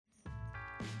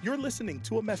You're listening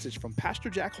to a message from Pastor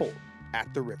Jack Holt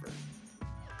at The River.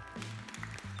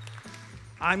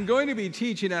 I'm going to be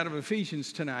teaching out of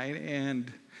Ephesians tonight,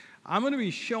 and I'm going to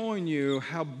be showing you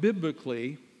how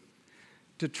biblically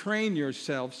to train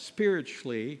yourself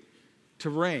spiritually to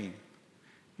reign.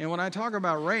 And when I talk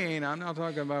about rain, I'm not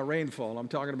talking about rainfall. I'm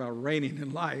talking about reigning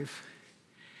in life.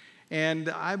 And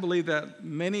I believe that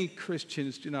many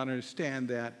Christians do not understand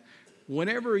that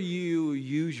whenever you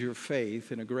use your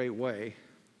faith in a great way,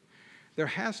 there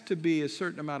has to be a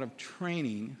certain amount of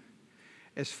training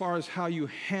as far as how you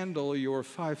handle your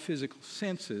 5 physical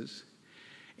senses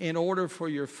in order for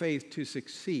your faith to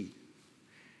succeed.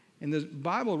 And the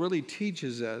Bible really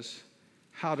teaches us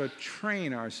how to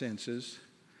train our senses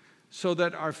so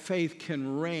that our faith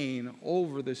can reign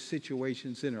over the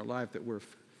situations in our life that we're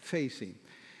facing.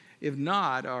 If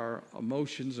not, our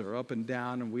emotions are up and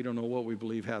down and we don't know what we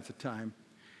believe half the time.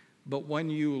 But when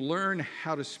you learn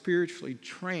how to spiritually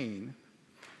train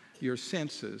your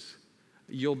senses,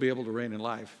 you'll be able to reign in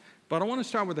life. But I want to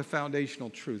start with a foundational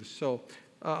truth. So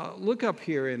look up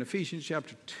here in Ephesians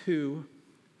chapter 2,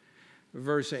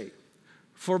 verse 8.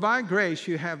 For by grace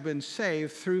you have been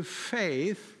saved through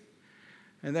faith,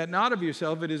 and that not of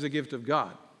yourself, it is a gift of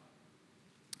God.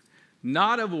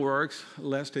 Not of works,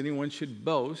 lest anyone should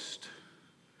boast.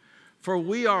 For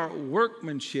we are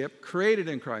workmanship, created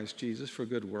in Christ Jesus for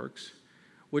good works,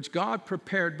 which God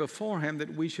prepared beforehand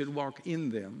that we should walk in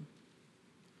them.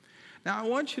 Now, I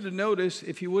want you to notice,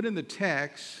 if you would, in the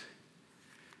text,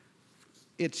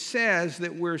 it says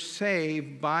that we're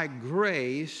saved by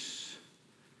grace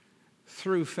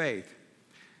through faith.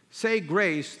 Say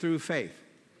grace through faith.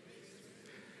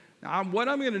 Now, what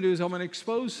I'm going to do is I'm going to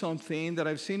expose something that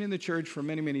I've seen in the church for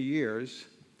many, many years,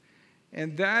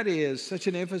 and that is such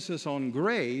an emphasis on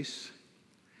grace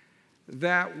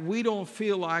that we don't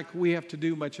feel like we have to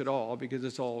do much at all because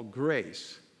it's all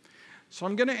grace. So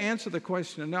I'm going to answer the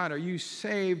question tonight, are you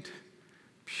saved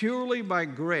purely by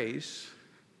grace,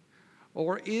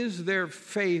 or is there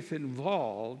faith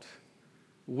involved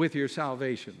with your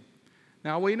salvation?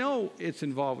 Now, we know it's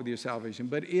involved with your salvation,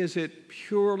 but is it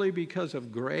purely because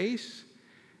of grace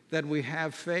that we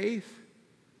have faith?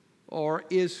 Or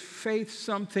is faith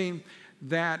something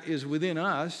that is within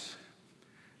us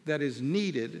that is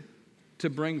needed to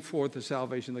bring forth the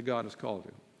salvation that God has called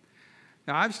to?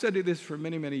 Now, I've studied this for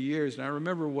many, many years, and I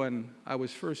remember when I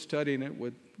was first studying it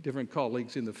with different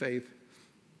colleagues in the faith.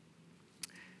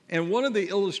 And one of the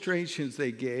illustrations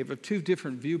they gave of 2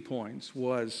 different viewpoints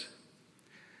was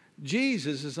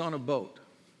Jesus is on a boat,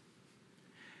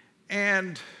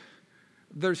 and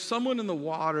there's someone in the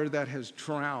water that has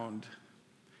drowned,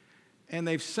 and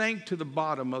they've sank to the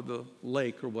bottom of the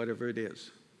lake or whatever it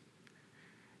is.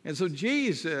 And so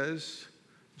Jesus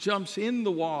jumps in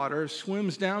the water,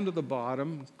 swims down to the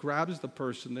bottom, grabs the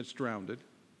person that's drowned,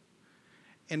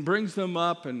 and brings them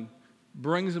up and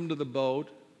brings them to the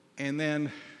boat, and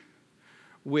then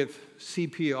with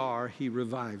CPR, he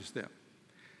revives them.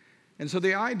 And so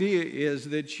the idea is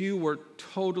that you were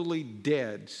totally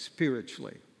dead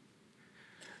spiritually.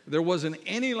 There wasn't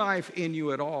any life in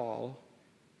you at all.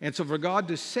 And so for God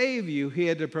to save you, he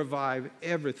had to provide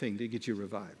everything to get you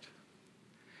revived.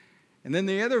 And then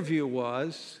the other view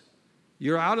was,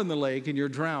 you're out in the lake and you're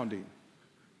drowning.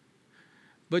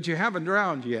 But you haven't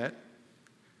drowned yet.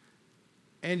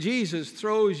 And Jesus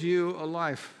throws you a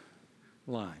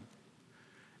lifeline.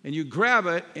 And you grab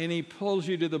it and he pulls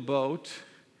you to the boat.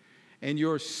 And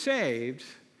you're saved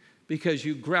because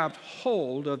you grabbed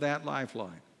hold of that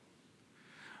lifeline.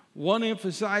 One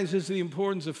emphasizes the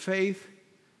importance of faith.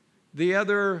 The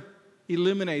other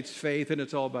eliminates faith, and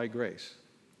it's all by grace.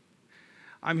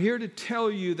 I'm here to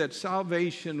tell you that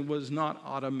salvation was not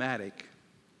automatic.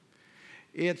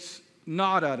 It's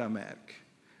not automatic.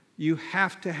 You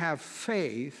have to have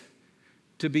faith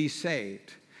to be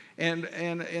saved. And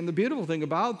the beautiful thing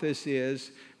about this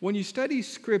is, when you study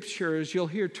scriptures, you'll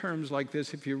hear terms like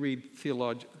this if you read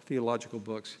theological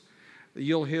books.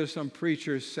 You'll hear some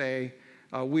preachers say,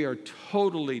 we are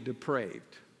totally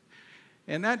depraved.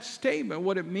 And that statement,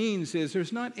 what it means is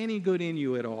there's not any good in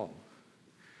you at all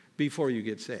before you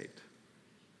get saved.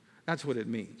 That's what it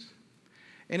means.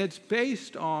 And it's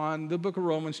based on the book of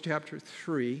Romans chapter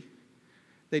 3.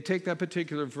 They take that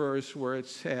particular verse where it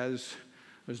says,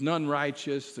 there's none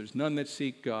righteous, there's none that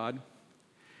seek God.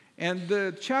 And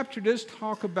the chapter does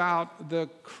talk about the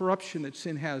corruption that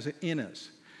sin has in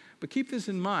us. But keep this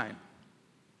in mind.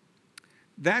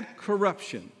 That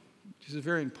corruption, which is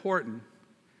very important,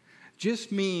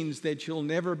 just means that you'll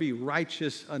never be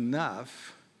righteous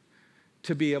enough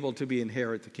to be able to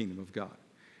inherit the kingdom of God.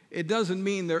 It doesn't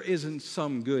mean there isn't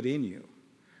some good in you.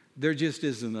 there just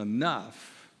isn't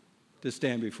enough to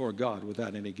stand before God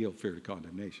without any guilt, fear, or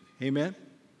condemnation. Amen?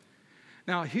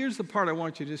 Now, here's the part I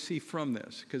want you to see from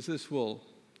this, because this will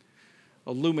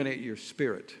illuminate your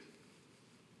spirit.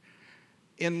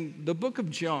 In the book of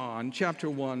John, chapter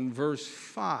 1, verse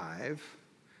 5,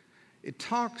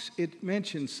 it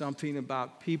mentions something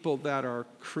about people that are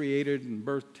created and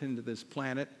birthed into this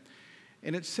planet.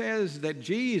 And it says that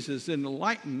Jesus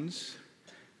enlightens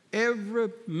every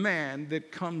man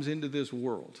that comes into this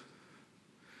world.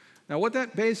 Now, what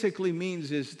that basically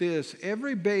means is this: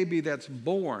 every baby that's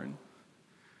born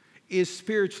is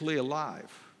spiritually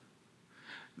alive.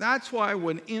 That's why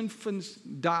when infants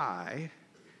die,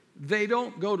 they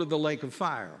don't go to the lake of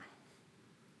fire.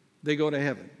 They go to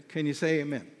heaven. Can you say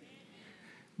amen?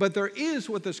 But there is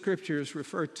what the scriptures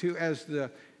refer to as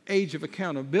the age of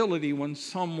accountability, when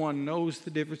someone knows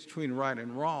the difference between right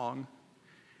and wrong,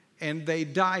 and they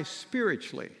die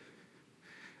spiritually.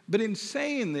 But in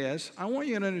saying this, I want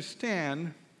you to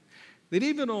understand that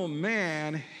even though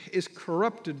man is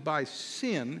corrupted by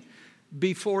sin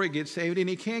before he gets saved, and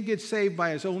he can't get saved by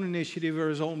his own initiative or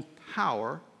his own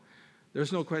power,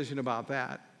 there's no question about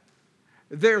that,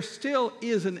 there still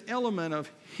is an element of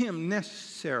him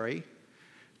necessary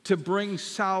to bring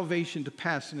salvation to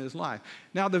pass in his life.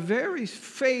 Now, the very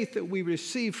faith that we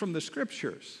receive from the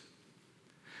scriptures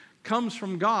comes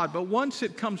from God, but once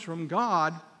it comes from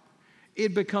God,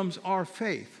 it becomes our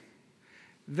faith.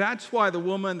 That's why the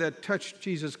woman that touched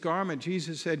Jesus' garment,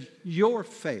 Jesus said, your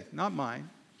faith, not mine,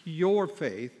 your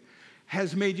faith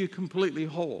has made you completely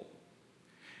whole.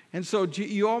 And so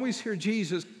you always hear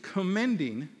Jesus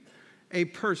commending a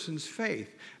person's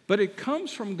faith, but it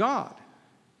comes from God.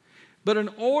 But in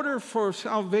order for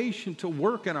salvation to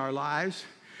work in our lives,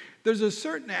 there's a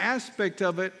certain aspect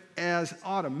of it as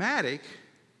automatic,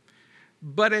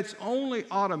 but it's only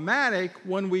automatic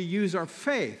when we use our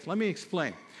faith. Let me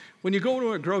explain. When you go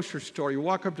to a grocery store, you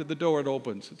walk up to the door, it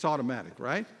opens. It's automatic,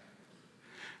 right?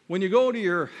 When you go to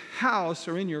your house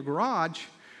or in your garage,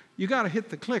 you got to hit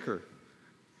the clicker.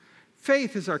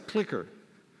 Faith is our clicker.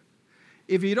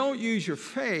 If you don't use your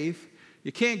faith,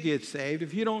 you can't get saved.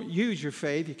 If you don't use your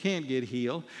faith, you can't get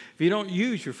healed. If you don't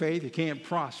use your faith, you can't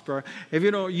prosper. If you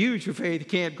don't use your faith, you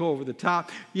can't go over the top.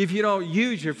 If you don't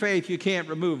use your faith, you can't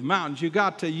remove mountains. You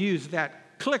got to use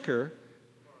that clicker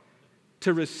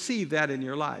to receive that in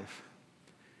your life.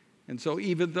 And so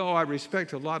even though I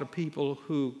respect a lot of people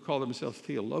who call themselves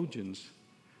theologians,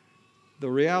 the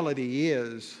reality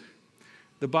is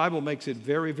the Bible makes it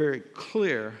very, very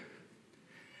clear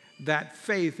that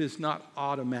faith is not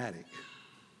automatic,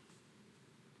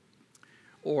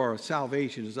 or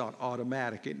salvation is not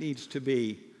automatic. It needs to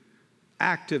be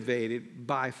activated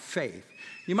by faith.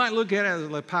 You might look at it as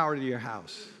the power to your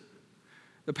house.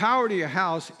 The power to your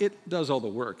house, it does all the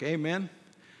work, amen?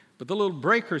 But the little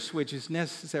breaker switch is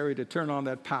necessary to turn on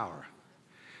that power.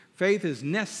 Faith is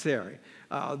necessary.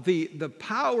 The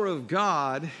power of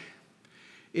God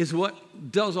is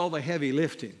what does all the heavy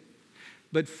lifting.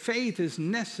 But faith is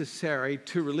necessary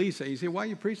to release it. You say, why are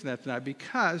you preaching that tonight?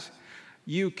 Because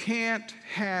you can't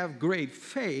have great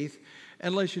faith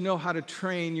unless you know how to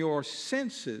train your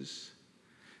senses.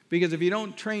 Because if you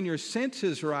don't train your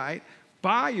senses right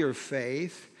by your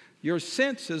faith, your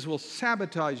senses will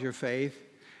sabotage your faith,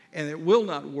 and it will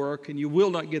not work, and you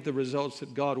will not get the results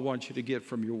that God wants you to get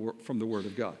from the Word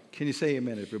of God. Can you say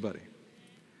amen, everybody?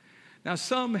 Now,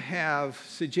 some have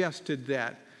suggested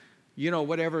that,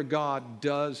 whatever God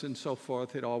does and so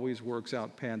forth, it always works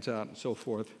out, pans out, and so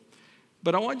forth.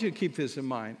 But I want you to keep this in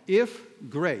mind. If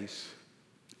grace,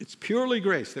 it's purely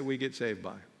grace that we get saved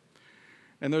by,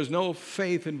 and there's no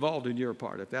faith involved in your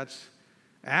part, if that's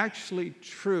actually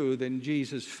true, then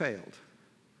Jesus failed.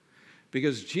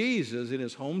 Because Jesus, in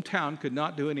his hometown, could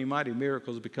not do any mighty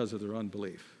miracles because of their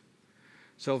unbelief.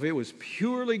 So if it was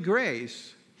purely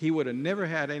grace, he would have never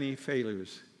had any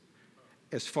failures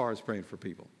as far as praying for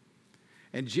people.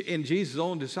 And Jesus'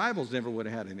 own disciples never would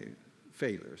have had any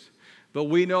failures. But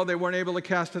we know they weren't able to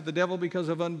cast out the devil because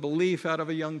of unbelief out of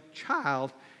a young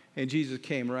child, and Jesus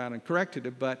came around and corrected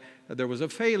it, but there was a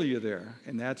failure there,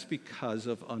 and that's because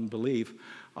of unbelief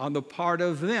on the part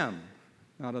of them,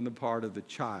 not on the part of the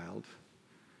child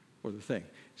or the thing.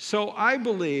 So I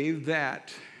believe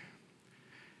that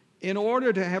in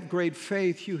order to have great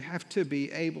faith, you have to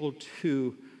be able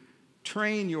to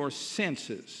train your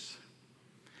senses.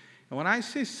 And when I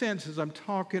say senses, I'm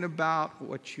talking about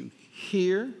what you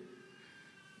hear,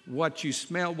 what you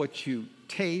smell, what you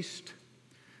taste,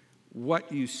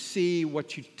 what you see,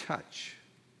 what you touch.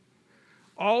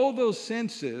 All those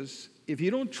senses, if you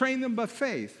don't train them by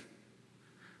faith,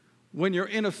 when you're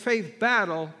in a faith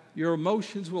battle, your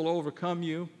emotions will overcome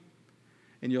you.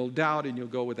 and you'll doubt and you'll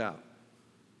go without.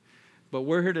 But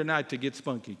we're here tonight to get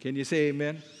spunky. Can you say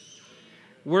amen?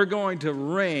 We're going to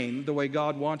reign the way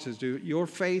God wants us to. Your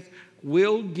faith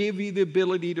will give you the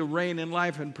ability to reign in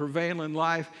life and prevail in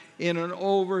life in an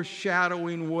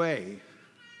overshadowing way.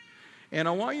 And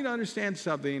I want you to understand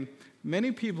something.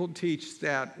 Many people teach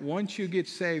that once you get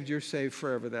saved, you're saved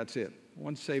forever. That's it.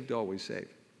 Once saved, always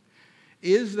saved.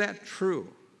 Is that true?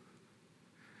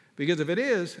 Because if it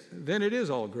is, then it is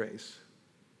all grace.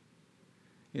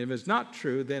 And if it's not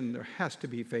true, then there has to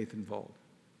be faith involved.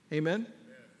 Amen?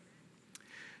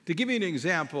 To give you an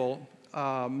example,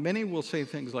 many will say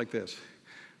things like this.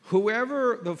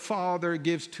 Whoever the Father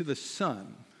gives to the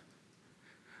Son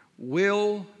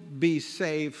will be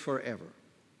saved forever.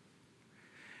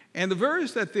 And the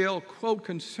verse that they'll quote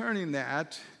concerning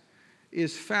that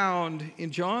is found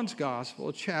in John's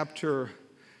Gospel, chapter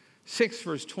 6,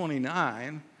 verse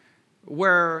 29,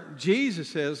 where Jesus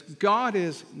says, God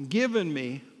has given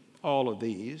me all of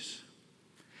these,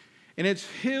 and it's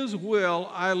His will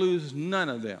I lose none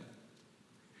of them.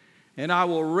 And I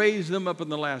will raise them up in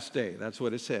the last day. That's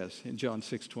what it says in John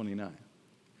 6:29.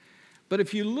 But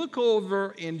if you look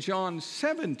over in John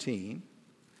 17,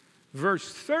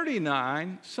 verse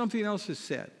 39, something else is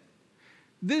said.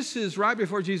 This is right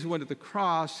before Jesus went to the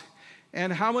cross.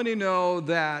 And how many know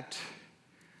that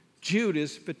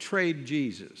Judas betrayed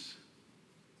Jesus?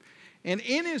 And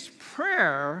in his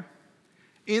prayer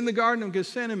in the Garden of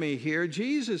Gethsemane here,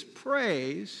 Jesus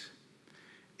prays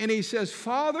and he says,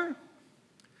 Father,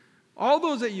 all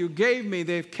those that you gave me,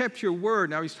 they've kept your word.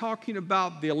 Now he's talking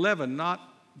about the 11, not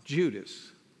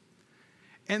Judas.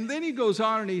 And then he goes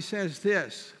on and he says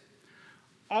this,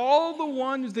 all the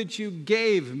ones that you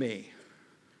gave me,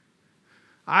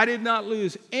 I did not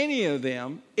lose any of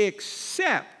them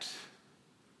except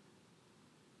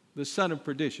the son of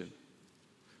perdition.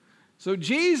 So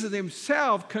Jesus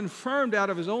himself confirmed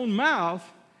out of his own mouth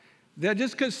that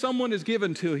just because someone is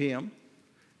given to him,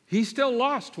 he still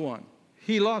lost one.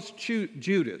 He lost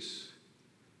Judas.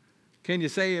 Can you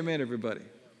say amen, everybody?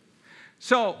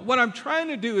 So what I'm trying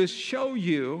to do is show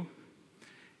you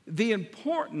the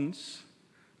importance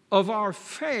of our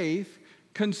faith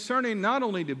concerning not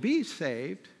only to be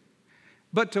saved,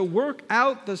 but to work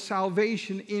out the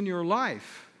salvation in your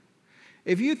life.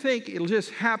 If you think it'll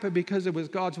just happen because it was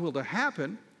God's will to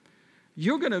happen,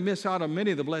 you're going to miss out on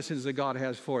many of the blessings that God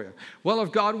has for you. Well,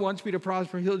 if God wants me to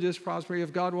prosper, He'll just prosper.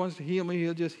 If God wants to heal me,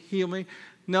 He'll just heal me.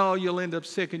 No, you'll end up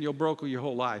sick and you'll broke your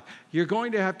whole life. You're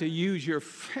going to have to use your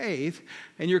faith,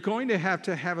 and you're going to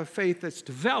have a faith that's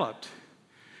developed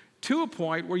to a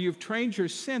point where you've trained your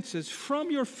senses from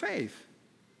your faith.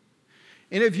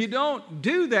 And if you don't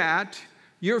do that,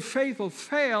 your faith will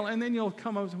fail, and then you'll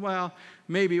come up with, well,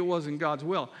 maybe it wasn't God's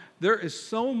will. There is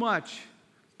so much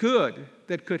good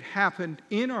that could happen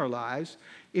in our lives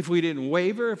if we didn't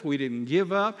waver, if we didn't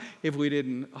give up, if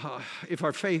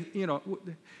our faith,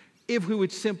 if we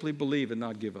would simply believe and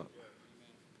not give up.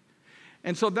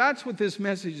 And so that's what this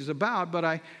message is about, but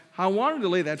I wanted to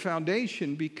lay that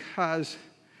foundation because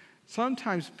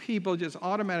sometimes people just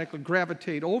automatically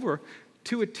gravitate over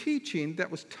to a teaching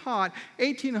that was taught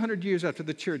 1,800 years after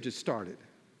the church had started.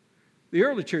 The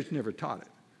early church never taught it.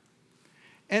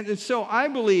 And so I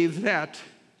believe that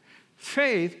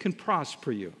faith can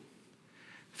prosper you.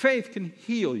 Faith can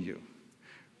heal you.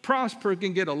 Prosper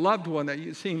can get a loved one that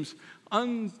seems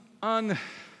unsavable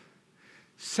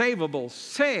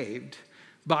saved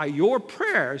by your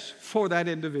prayers for that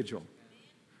individual.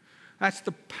 That's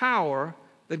the power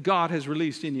that God has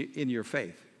released in your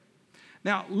faith.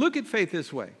 Now, look at faith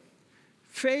this way.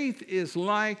 Faith is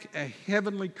like a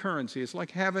heavenly currency. It's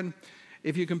like having,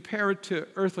 if you compare it to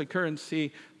earthly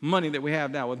currency, money that we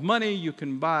have now. With money, you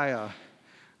can buy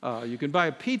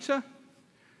a pizza,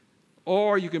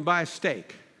 or you can buy a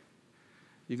steak.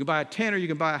 You can buy a tent, or you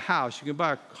can buy a house. You can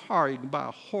buy a car. You can buy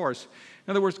a horse.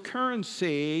 In other words,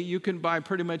 currency, you can buy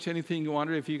pretty much anything you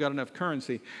want if you got enough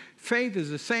currency. Faith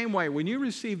is the same way. When you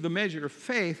receive the measure of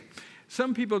faith,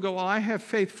 some people go, well, I have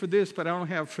faith for this, but I don't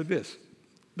have for this.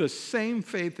 The same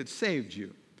faith that saved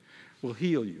you will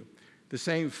heal you. The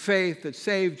same faith that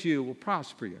saved you will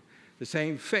prosper you. The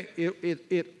same faith,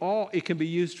 it can be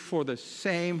used for the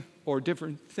same or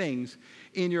different things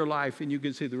in your life, and you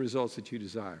can see the results that you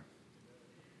desire.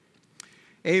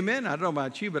 Amen. I don't know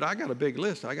about you, but I got a big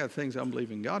list. I got things I'm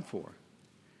believing God for.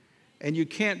 And you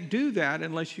can't do that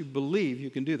unless you believe you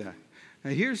can do that.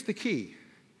 Now, here's the key.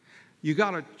 You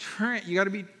got to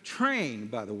be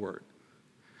trained by the Word.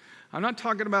 I'm not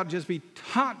talking about just be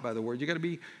taught by the Word. You got to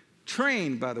be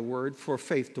trained by the Word for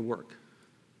faith to work.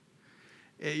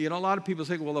 You know, a lot of people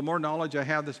say, well, the more knowledge I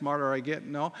have, the smarter I get.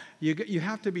 No, you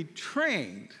have to be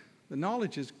trained. The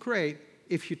knowledge is great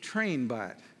if you train by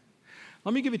it.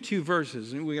 Let me give you 2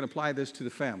 verses, and we can apply this to the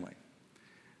family.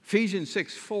 Ephesians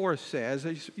 6:4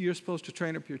 says you're supposed to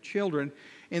train up your children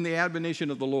in the admonition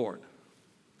of the Lord.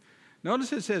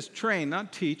 Notice it says train,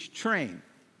 not teach, train.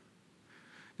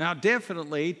 Now,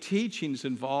 definitely teaching's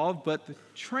involved, but the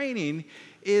training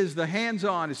is the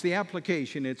hands-on, it's the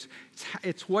application, it's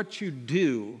what you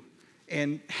do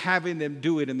and having them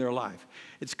do it in their life.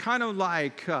 It's kind of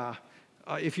like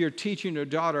if you're teaching your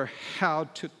daughter how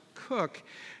to cook,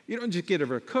 you don't just get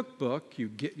her a cookbook, you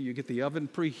get the oven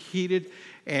preheated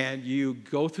and you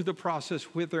go through the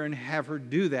process with her and have her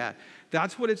do that.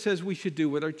 That's what it says we should do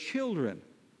with our children,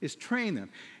 is train them.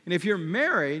 And if you're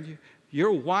married,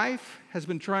 your wife has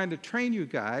been trying to train you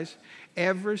guys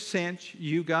ever since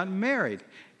you got married.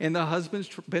 And the husband's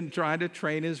been trying to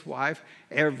train his wife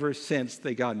ever since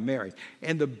they got married.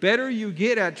 And the better you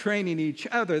get at training each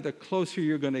other, the closer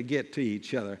you're going to get to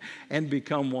each other and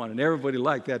become one. And everybody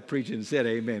liked that preaching and said,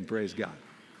 amen, praise God.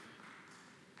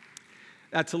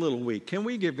 That's a little weak. Can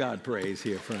we give God praise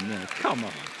here for a minute? Come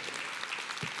on.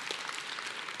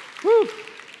 Woo!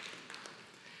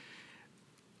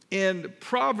 And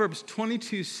Proverbs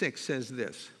 22:6 says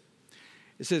this.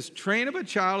 It says, train up a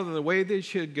child in the way they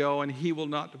should go, and he will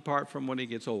not depart from when he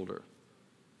gets older.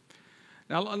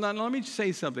 Now, let me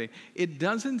say something. It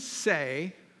doesn't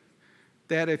say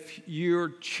that if your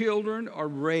children are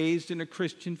raised in a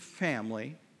Christian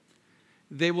family,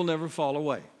 they will never fall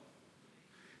away.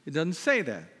 It doesn't say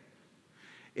that.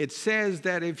 It says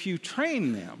that if you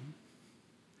train them,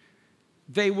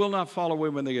 they will not fall away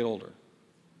when they get older.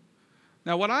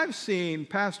 Now, what I've seen,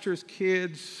 pastors,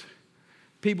 kids,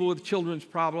 people with children's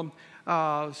problem,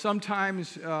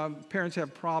 sometimes parents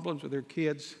have problems with their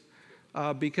kids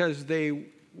because they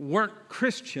weren't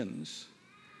Christians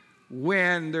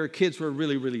when their kids were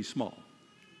really, really small.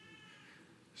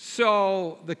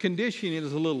 So the conditioning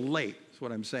is a little late, is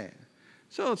what I'm saying.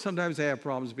 So sometimes they have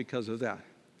problems because of that.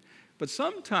 But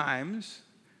sometimes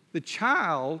the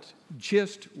child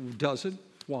just doesn't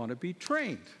want to be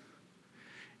trained.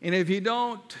 And if you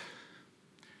don't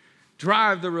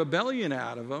drive the rebellion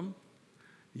out of them,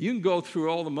 you can go through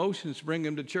all the motions, bring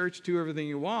them to church, do everything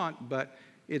you want, but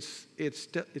it's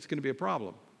going to be a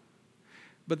problem.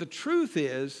 But the truth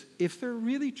is, if they're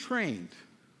really trained,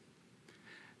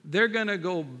 they're going to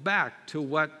go back to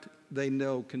what they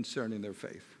know concerning their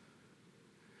faith.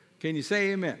 Can you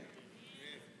say amen?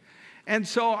 And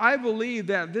so I believe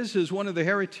that this is one of the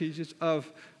heritages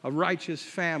of a righteous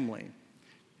family,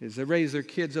 is they raise their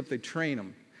kids up, they train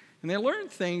them. And they learn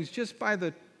things just by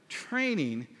the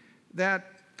training that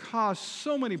cause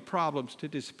so many problems to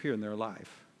disappear in their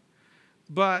life.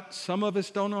 But some of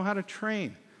us don't know how to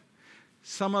train.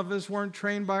 Some of us weren't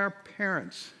trained by our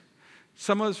parents.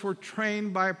 Some of us were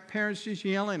trained by our parents just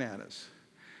yelling at us.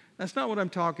 That's not what I'm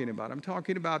talking about. I'm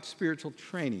talking about spiritual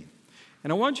training.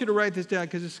 And I want you to write this down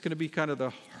because this is going to be kind of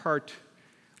the heart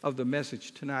of the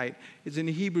message tonight. It's in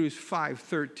Hebrews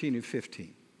 5:13 and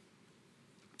 15.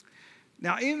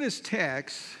 Now, in this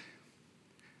text,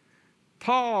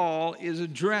 Paul is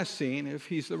addressing, if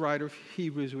he's the writer of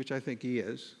Hebrews, which I think he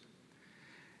is,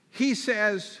 he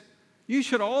says, you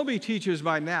should all be teachers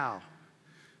by now.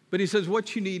 But he says,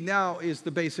 what you need now is the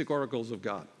basic oracles of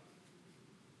God.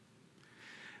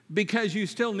 Because you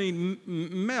still need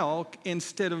milk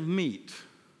instead of meat.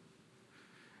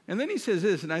 And then he says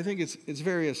this, and I think it's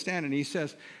very astounding. He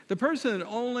says, the person that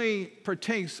only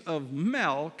partakes of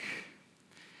milk,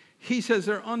 he says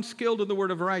they're unskilled in the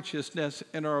word of righteousness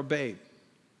and are obeyed.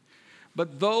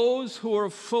 But those who are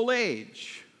full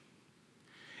age,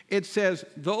 it says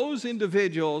those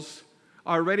individuals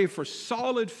are ready for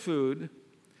solid food.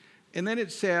 And then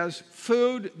it says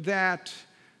food that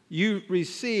you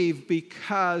receive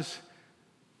because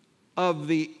of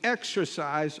the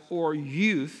exercise or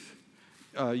use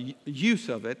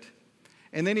of it.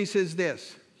 And then he says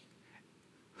this,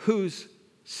 whose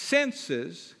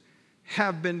senses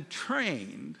have been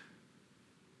trained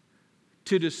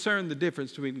to discern the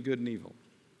difference between good and evil.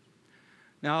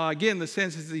 Now, again, the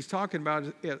senses he's talking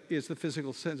about is the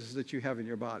physical senses that you have in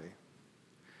your body.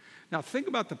 Now, think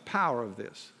about the power of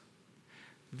this.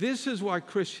 This is why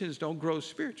Christians don't grow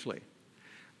spiritually.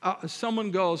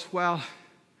 Someone goes, well,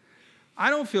 I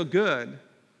don't feel good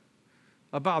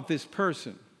about this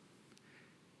person,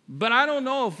 but I don't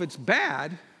know if it's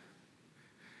bad,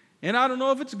 and I don't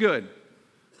know if it's good.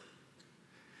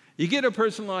 You get a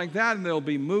person like that, and they'll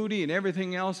be moody and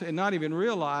everything else, and not even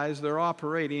realize they're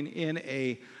operating in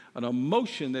an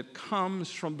emotion that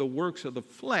comes from the works of the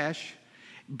flesh,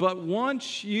 But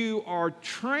once you are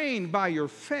trained by your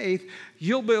faith,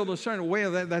 you'll be able to discern,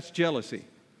 well, that's jealousy.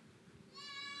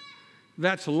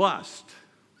 That's lust.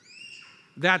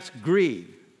 That's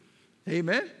greed.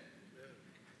 Amen?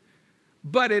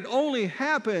 But it only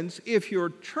happens if you're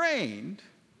trained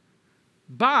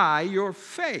by your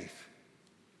faith.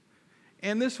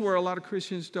 And this is where a lot of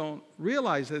Christians don't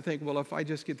realize. They think, well, if I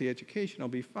just get the education, I'll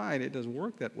be fine. It doesn't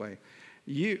work that way.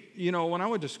 You know, when I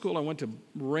went to school, I went to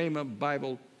Rhema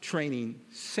Bible Training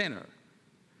Center.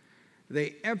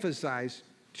 They emphasize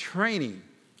training.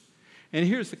 And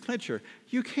here's the clincher.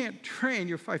 You can't train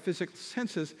your 5 physical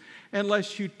senses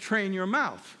unless you train your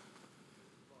mouth.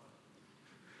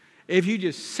 If you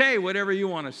just say whatever you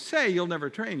want to say, you'll never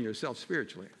train yourself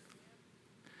spiritually.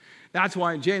 That's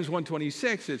why in James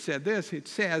 1:26 it said this. It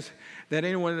says that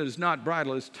anyone that does not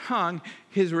bridle his tongue,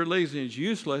 his religion is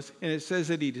useless. And it says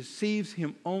that he deceives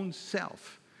his own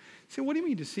self. So what do you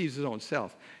mean deceives his own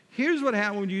self? Here's what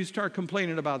happens when you start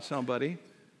complaining about somebody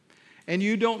and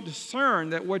you don't discern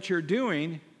that what you're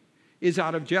doing is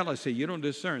out of jealousy. You don't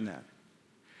discern that.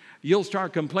 You'll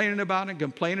start complaining about it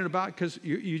because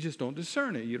you just don't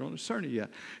discern it. You don't discern it yet.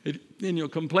 And you'll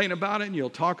complain about it, and you'll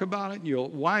talk about it, and you'll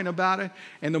whine about it.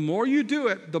 And the more you do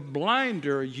it, the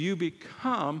blinder you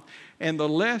become, and the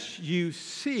less you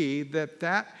see that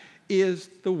that is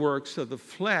the works of the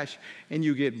flesh. And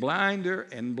you get blinder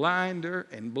and blinder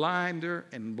and blinder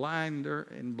and blinder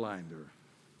and blinder.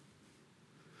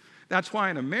 That's why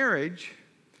in a marriage,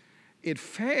 it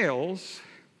fails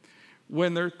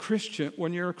when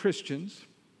you're Christians,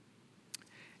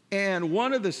 and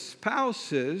one of the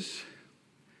spouses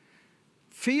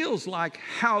feels like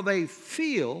how they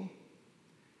feel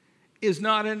is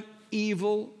not an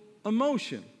evil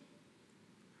emotion.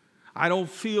 I don't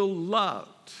feel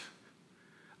loved.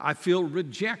 I feel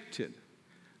rejected.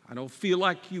 I don't feel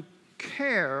like you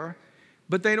care,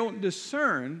 but they don't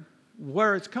discern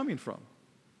where it's coming from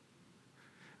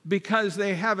because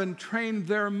they haven't trained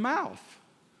their mouth.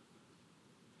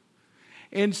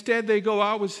 Instead, they go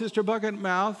out with Sister Bucket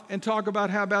Mouth and talk about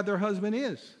how bad their husband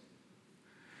is.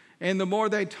 And the more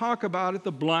they talk about it,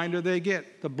 the blinder they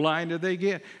get, the blinder they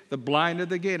get, the blinder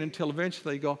they get, until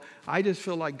eventually they go, I just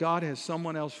feel like God has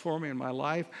someone else for me in my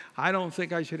life. I don't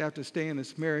think I should have to stay in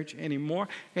this marriage anymore.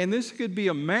 And this could be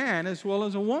a man as well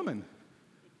as a woman.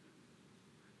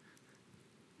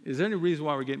 Is there any reason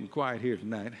why we're getting quiet here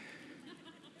tonight?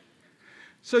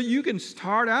 So you can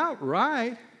start out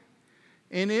right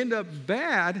and end up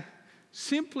bad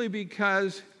simply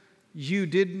because you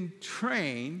didn't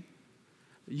train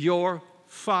your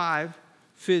 5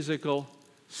 physical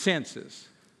senses.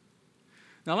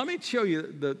 Now let me show you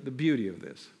the beauty of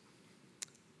this.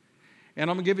 And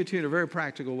I'm going to give it to you in a very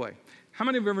practical way. How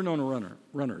many have ever known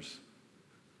runners?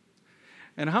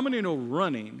 And how many know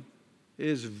running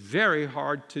is very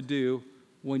hard to do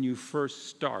when you first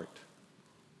start?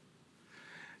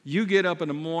 You get up in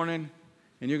the morning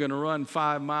and you're going to run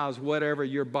 5 miles, whatever,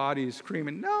 your body is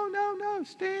screaming, no, no, no,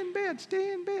 stay in bed,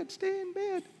 stay in bed, stay in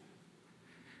bed.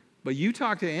 But you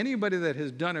talk to anybody that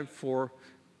has done it for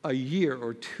a year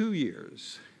or 2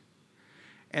 years,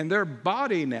 and their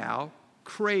body now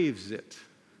craves it.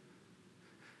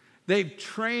 They've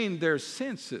trained their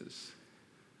senses.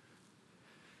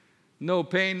 No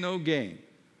pain, no gain.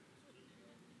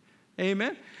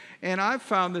 Amen? And I've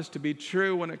found this to be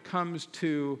true when it comes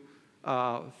to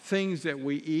things that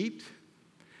we eat.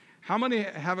 How many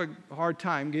have a hard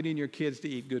time getting your kids to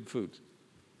eat good foods?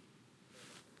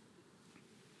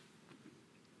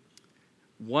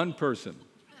 One person.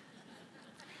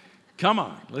 Come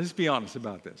on, let's be honest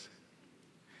about this.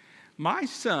 My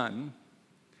son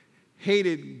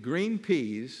hated green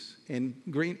peas and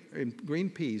green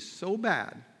peas so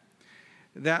bad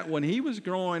that when he was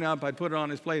growing up, I'd put it on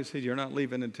his plate and said, you're not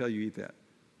leaving until you eat that.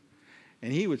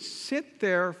 And he would sit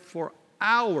there for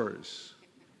hours,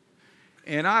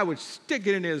 and I would stick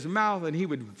it in his mouth, and he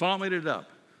would vomit it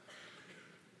up.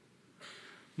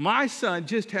 My son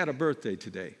just had a birthday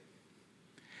today,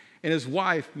 and his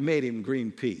wife made him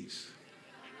green peas.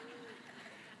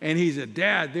 And he said,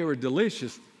 Dad, they were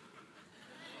delicious.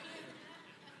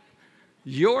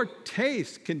 Your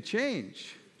taste can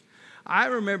change. I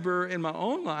remember in my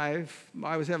own life,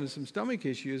 I was having some stomach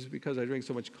issues because I drink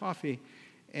so much coffee.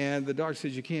 And the doctor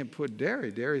says, you can't put dairy.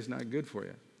 Dairy's not good for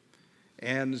you.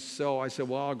 And so I said,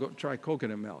 well, I'll go try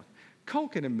coconut milk.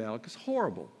 Coconut milk is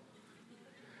horrible.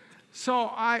 So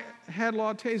I had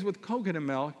lattes with coconut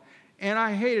milk, and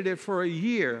I hated it for a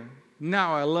year.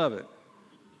 Now I love it.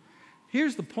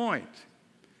 Here's the point.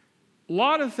 A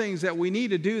lot of things that we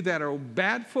need to do that are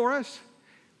bad for us,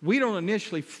 we don't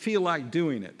initially feel like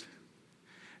doing it.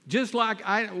 Just like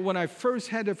when I first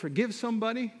had to forgive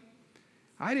somebody,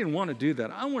 I didn't want to do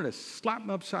that. I wanted to slap them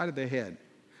upside of the head.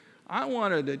 I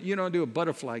wanted to, do a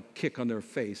butterfly kick on their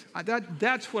face.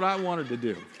 That's what I wanted to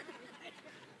do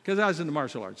because I was in the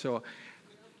martial arts. So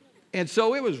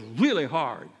it was really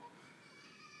hard.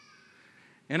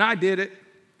 And I did it.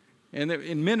 And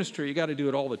in ministry, you got to do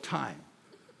it all the time.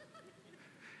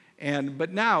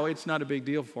 But now it's not a big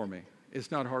deal for me. It's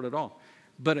not hard at all.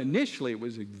 But initially, it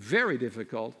was very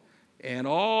difficult. And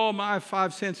all my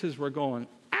 5 senses were going,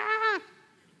 ah!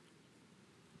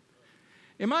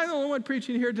 Am I the only one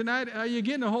preaching here tonight? Are you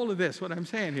getting a hold of this, what I'm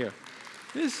saying here?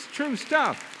 This is true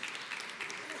stuff.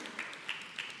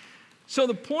 So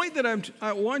the point that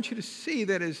I want you to see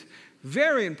that is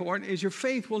very important is your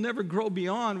faith will never grow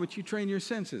beyond what you train your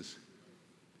senses.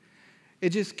 It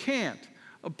just can't.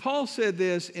 Paul said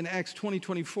this in Acts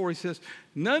 20:24. He says,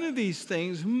 none of these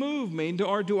things move me,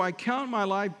 nor do I count my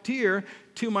life dear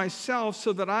to myself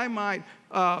so that I might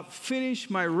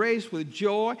finish my race with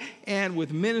joy and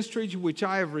with ministry which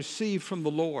I have received from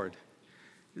the Lord.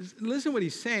 Listen to what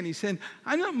he's saying. He's saying,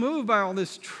 I'm not moved by all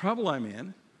this trouble I'm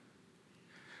in.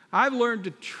 I've learned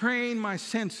to train my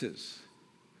senses.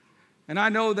 And I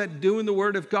know that doing the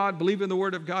Word of God, believing the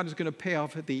Word of God is going to pay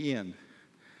off at the end.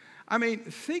 I mean,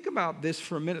 think about this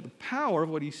for a minute, the power of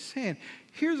what he's saying.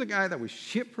 Here's a guy that was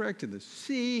shipwrecked in the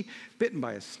sea, bitten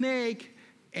by a snake,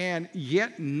 and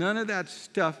yet none of that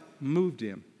stuff moved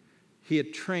him. He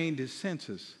had trained his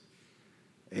senses.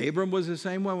 Abram was the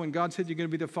same way when God said, you're going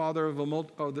to be the father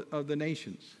of the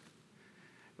nations.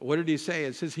 What did he say?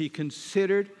 It says he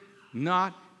considered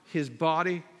not his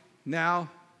body now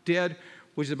dead,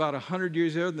 which is about 100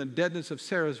 years older than the deadness of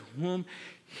Sarah's womb.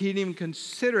 He didn't even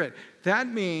consider it. That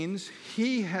means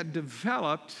he had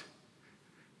developed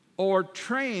or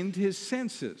trained his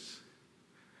senses.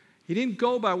 He didn't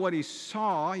go by what he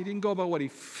saw. He didn't go by what he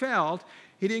felt.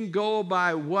 He didn't go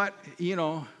by what,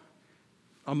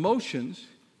 emotions.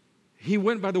 He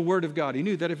went by the Word of God. He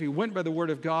knew that if he went by the Word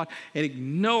of God and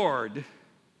ignored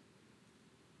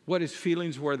what his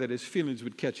feelings were, that his feelings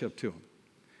would catch up to him.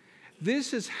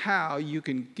 This is how you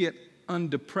can get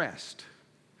undepressed.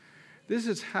 This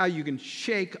is how you can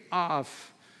shake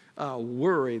off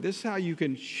worry. This is how you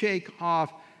can shake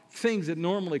off things that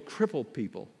normally cripple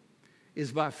people,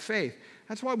 is by faith.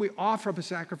 That's why we offer up a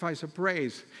sacrifice of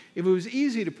praise. If it was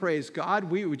easy to praise God,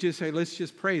 we would just say, let's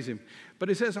just praise Him. But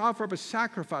it says offer up a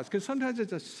sacrifice, because sometimes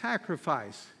it's a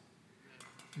sacrifice.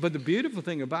 But the beautiful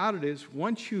thing about it is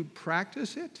once you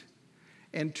practice it,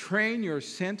 and train your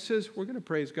senses, we're going to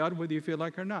praise God whether you feel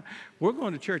like it or not. We're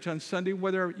going to church on Sunday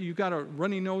whether you got a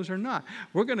runny nose or not.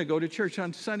 We're going to go to church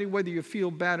on Sunday whether you feel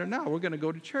bad or not. We're going to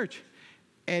go to church.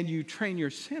 And you train your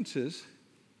senses,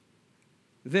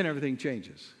 then everything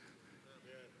changes.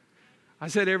 I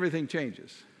said everything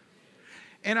changes.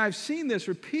 And I've seen this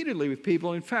repeatedly with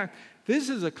people. In fact, this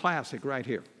is a classic right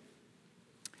here.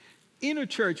 In a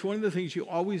church, one of the things you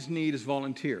always need is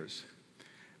volunteers.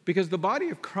 Because the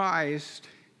body of Christ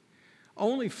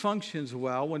only functions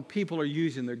well when people are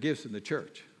using their gifts in the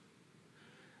church.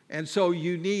 And so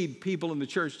you need people in the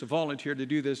church to volunteer to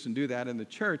do this and do that in the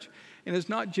church. And it's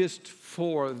not just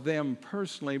for them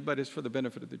personally, but it's for the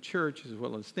benefit of the church as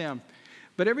well as them.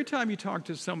 But every time you talk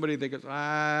to somebody that goes,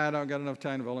 I don't got enough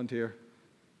time to volunteer.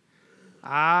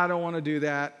 I don't want to do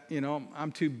that.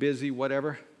 I'm too busy,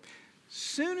 whatever.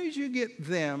 Soon as you get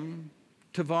them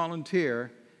to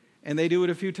volunteer, and they do it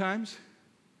a few times,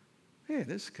 hey,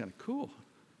 this is kind of cool.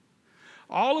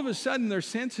 All of a sudden, their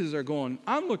senses are going,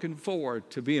 I'm looking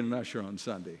forward to being an usher on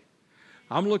Sunday.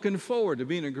 I'm looking forward to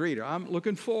being a greeter. I'm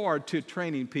looking forward to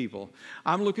training people.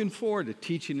 I'm looking forward to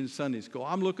teaching in Sunday school.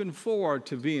 I'm looking forward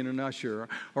to being an usher.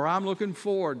 Or I'm looking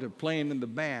forward to playing in the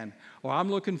band. Or I'm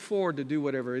looking forward to do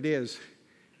whatever it is.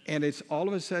 And it's all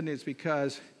of a sudden, it's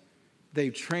because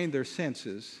they've trained their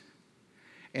senses.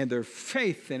 And their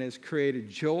faith then has created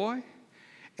joy,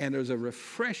 and there's a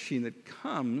refreshing that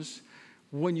comes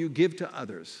when you give to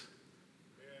others.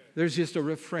 There's just a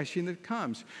refreshing that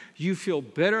comes. You feel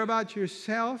better about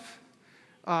yourself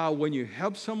when you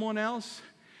help someone else,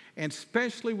 and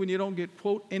especially when you don't get,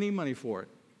 quote, any money for it.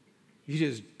 You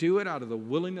just do it out of the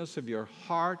willingness of your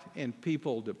heart, and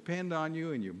people depend on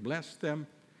you, and you bless them.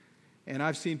 And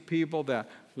I've seen people that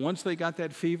once they got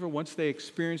that fever, once they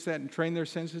experienced that and trained their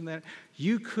senses in that,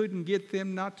 you couldn't get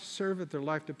them not to serve it. Their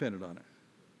life depended on it.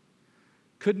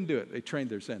 Couldn't do it. They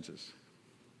trained their senses.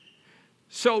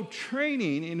 So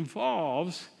training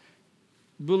involves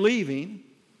believing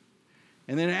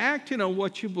and then acting on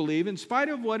what you believe in spite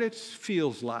of what it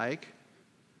feels like,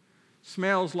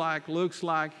 smells like, looks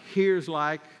like, hears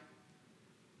like,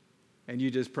 and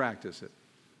you just practice it.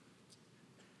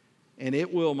 And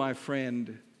it will, my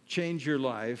friend, change your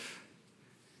life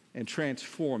and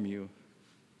transform you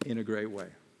in a great way.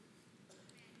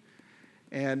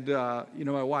 And,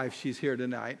 my wife, she's here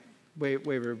tonight. Wave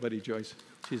everybody, Joyce.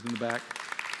 She's in the back.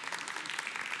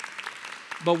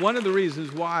 But one of the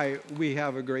reasons why we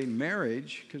have a great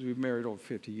marriage, because we've married over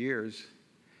 50 years,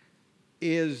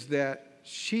 is that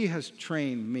she has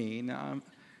trained me. Now,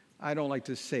 I don't like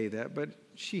to say that, but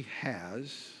she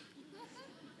has,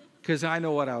 because I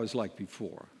know what I was like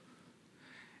before.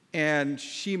 And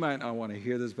she might not want to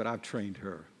hear this, but I've trained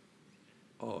her.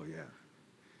 Oh, yeah.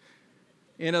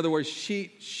 In other words,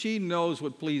 she knows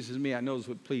what pleases me. I knows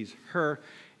what pleases her.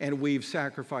 And we've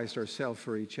sacrificed ourselves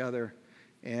for each other.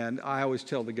 And I always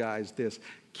tell the guys this: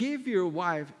 give your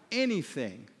wife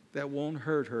anything that won't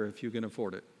hurt her if you can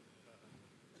afford it.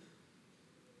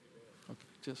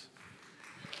 Okay,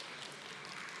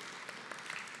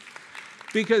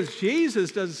 because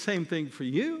Jesus does the same thing for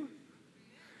you.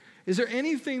 Is there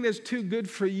anything that's too good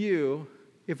for you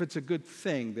if it's a good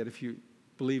thing, that if you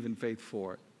believe in faith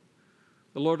for it?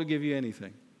 The Lord will give you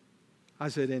anything. I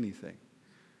said anything.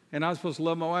 And I'm supposed to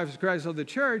love my wife as Christ loved the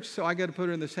church, so I got to put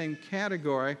her in the same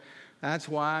category. That's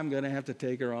why I'm going to have to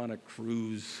take her on a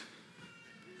cruise.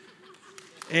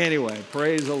 Anyway,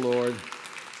 praise the Lord.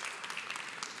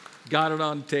 Got it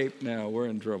on tape now. We're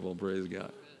in trouble, praise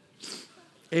God.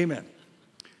 Amen.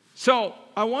 So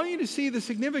I want you to see the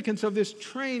significance of this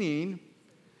training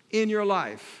in your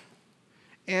life.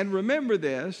 And remember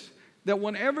this, that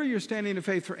whenever you're standing in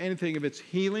faith for anything, if it's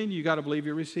healing, you got to believe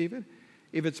you receive it.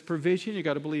 If it's provision, you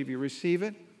got to believe you receive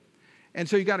it. And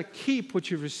so you got to keep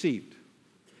what you've received.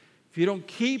 If you don't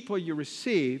keep what you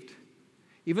received,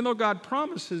 even though God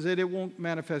promises it, it won't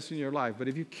manifest in your life. But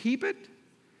if you keep it,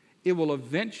 it will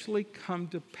eventually come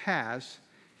to pass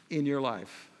in your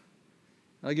life.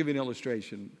 I'll give you an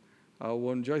illustration.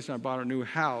 When Joyce and I bought our new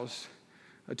house,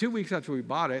 2 weeks after we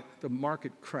bought it, the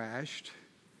market crashed,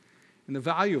 and the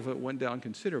value of it went down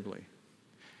considerably.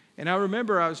 And I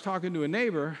remember I was talking to a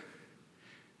neighbor.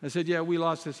 I said, yeah, we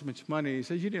lost this much money. He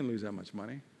said, you didn't lose that much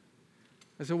money.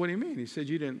 I said, what do you mean? He said,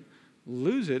 you didn't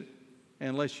lose it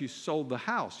unless you sold the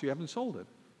house. You haven't sold it.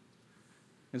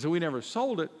 And so we never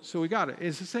sold it, so we got it.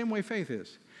 It's the same way faith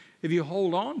is. If you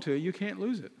hold on to it, you can't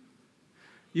lose it.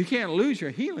 You can't lose your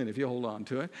healing if you hold on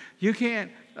to it. You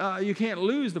can't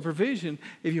lose the provision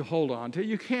if you hold on to it.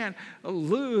 You can't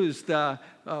lose the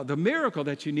miracle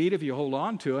that you need if you hold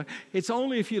on to it. It's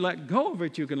only if you let go of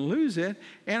it you can lose it.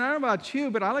 And I don't know about you,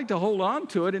 but I like to hold on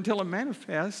to it until it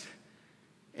manifests,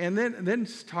 and then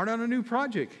start on a new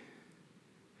project.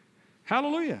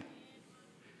 Hallelujah.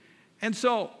 And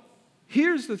so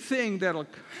here's the thing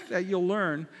that you'll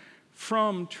learn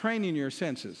from training your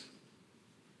senses.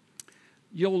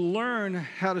 You'll learn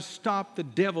how to stop the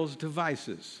devil's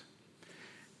devices.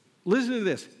 Listen to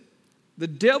this. The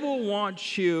devil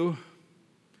wants you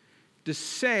to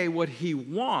say what he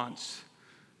wants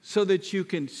so that you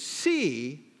can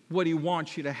see what he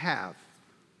wants you to have.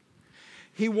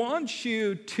 He wants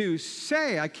you to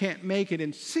say, I can't make it,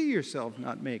 and see yourself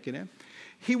not making it.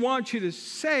 He wants you to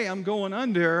say, I'm going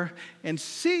under, and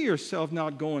see yourself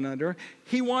not going under.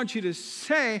 He wants you to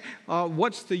say,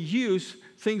 what's the use?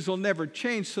 Things will never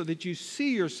change, so that you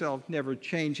see yourself never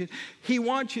changing. He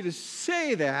wants you to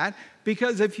say that,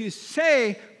 because if you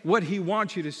say what he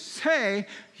wants you to say,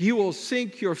 you will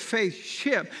sink your faith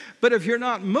ship. But if you're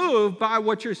not moved by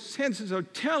what your senses are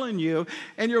telling you,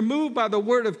 and you're moved by the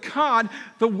Word of God,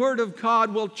 the Word of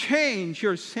God will change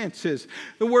your senses.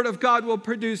 The Word of God will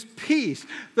produce peace.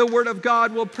 The Word of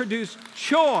God will produce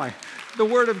joy. The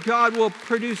Word of God will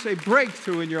produce a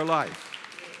breakthrough in your life.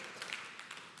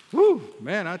 Whew,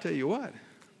 man, I tell you what.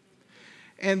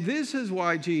 And this is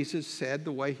why Jesus said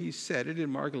the way he said it in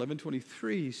Mark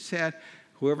 11:23. He said,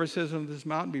 whoever says unto this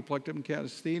mountain, be plucked up and cast to the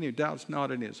sea, and who doubts not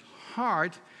in his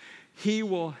heart, he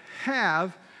will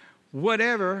have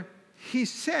whatever he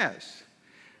says.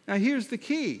 Now here's the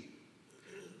key.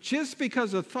 Just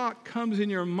because a thought comes in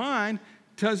your mind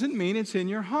doesn't mean it's in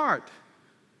your heart.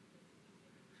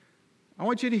 I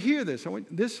want you to hear this.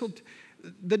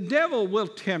 The devil will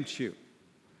tempt you.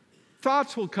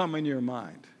 Thoughts will come in your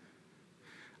mind.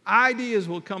 Ideas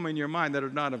will come in your mind that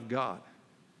are not of God.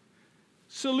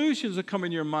 Solutions will come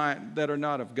in your mind that are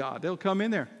not of God. They'll come in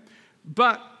there.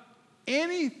 But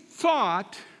any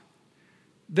thought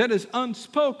that is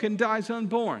unspoken dies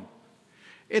unborn.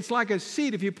 It's like a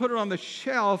seed. If you put it on the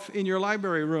shelf in your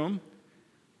library room,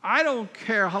 I don't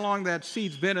care how long that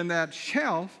seed's been in that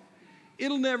shelf,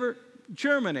 it'll never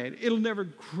germinate. It'll never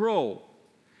grow.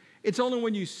 It's only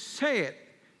when you say it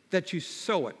that you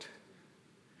sow it.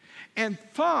 And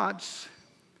thoughts,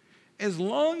 as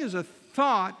long as a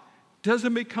thought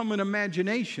doesn't become an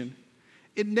imagination,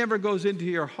 it never goes into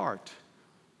your heart.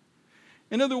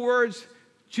 In other words,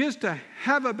 just to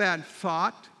have a bad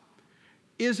thought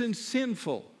isn't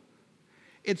sinful.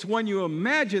 It's when you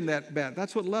imagine that bad.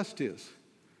 That's what lust is.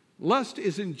 Lust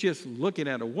isn't just looking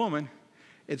at a woman.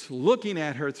 It's looking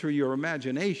at her through your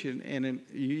imagination, and then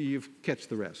you catch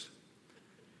the rest.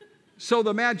 So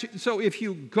if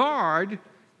you guard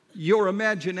your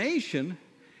imagination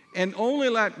and only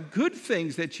let good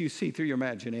things that you see through your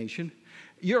imagination,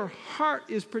 your heart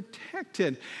is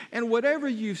protected. And whatever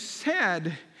you've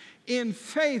said in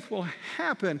faith will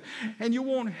happen. And you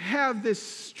won't have this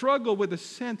struggle with the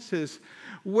senses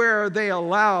where they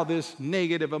allow this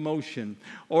negative emotion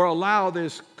or allow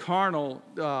this carnal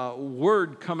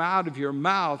word come out of your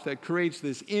mouth that creates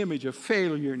this image of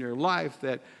failure in your life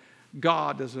that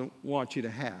God doesn't want you to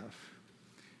have.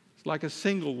 It's like a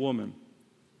single woman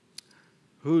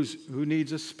who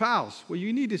needs a spouse. Well,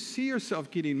 you need to see yourself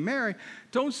getting married.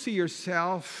 Don't see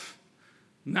yourself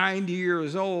 90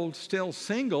 years old, still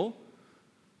single.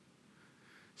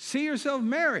 See yourself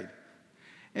married.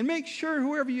 And make sure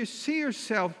whoever you see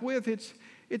yourself with,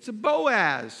 it's a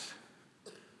Boaz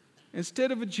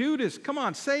instead of a Judas. Come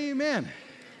on, say amen.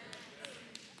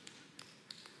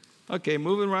 Okay,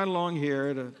 moving right along here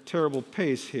at a terrible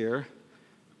pace here.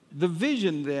 The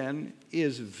vision then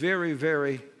is very,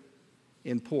 very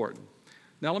important.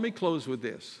 Now let me close with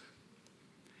this.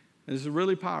 This is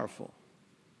really powerful.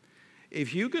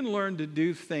 If you can learn to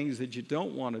do things that you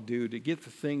don't want to do to get the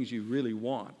things you really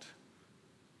want,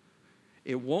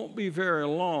 it won't be very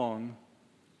long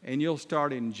and you'll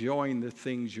start enjoying the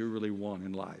things you really want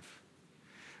in life.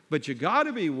 But you got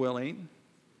to be willing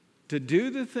to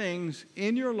do the things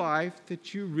in your life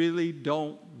that you really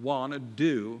don't want to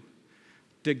do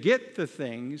to get the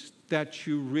things that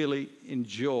you really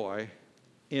enjoy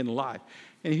in life.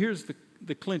 And here's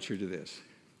the clincher to this.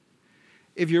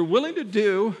 If you're willing to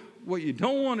do what you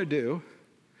don't want to do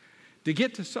to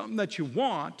get to something that you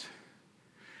want,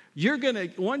 you're going to,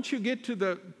 once you get to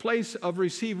the place of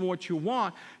receiving what you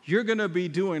want, you're going to be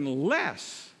doing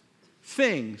less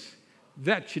things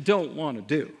that you don't want to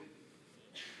do.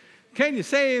 Can you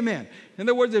say amen? In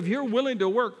other words, if you're willing to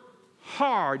work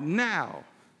hard now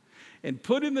and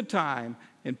put in the time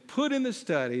and put in the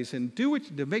studies and do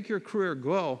it to make your career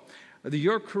grow,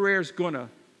 your career is going to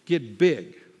get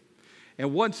big.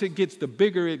 And once it gets, the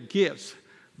bigger it gets,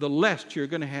 the less you're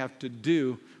going to have to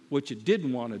do what you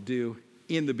didn't want to do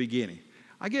in the beginning.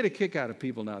 I get a kick out of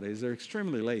people nowadays. They're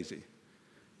extremely lazy.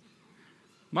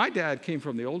 My dad came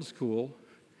from the old school,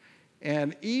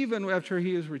 and even after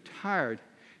he was retired,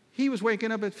 he was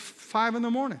waking up at 5 in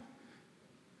the morning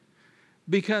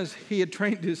because he had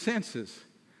trained his senses.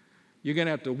 You're going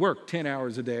to have to work 10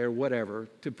 hours a day or whatever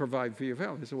to provide for your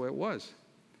family. That's the way it was.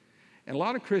 And a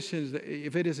lot of Christians,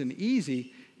 if it isn't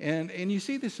easy, and you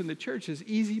see this in the church, is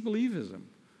easy believism.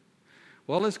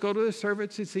 Well, let's go to the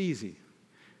service, it's easy.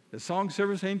 The song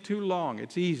service ain't too long,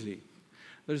 it's easy.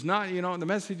 There's not, the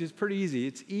message is pretty easy,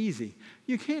 it's easy.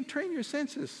 You can't train your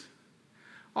senses.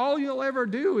 All you'll ever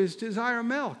do is desire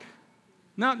milk,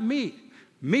 not meat.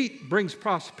 Meat brings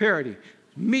prosperity.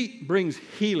 Meat brings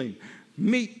healing.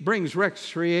 Meat brings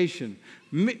restoration.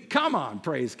 Come on,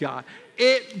 praise God.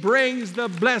 It brings the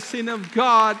blessing of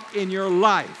God in your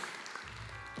life.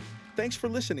 Thanks for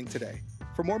listening today.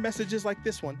 For more messages like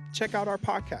this one, check out our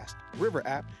podcast, River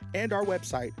app, and our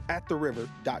website at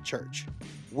theriver.church.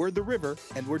 We're The River,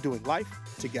 and we're doing life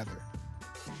together.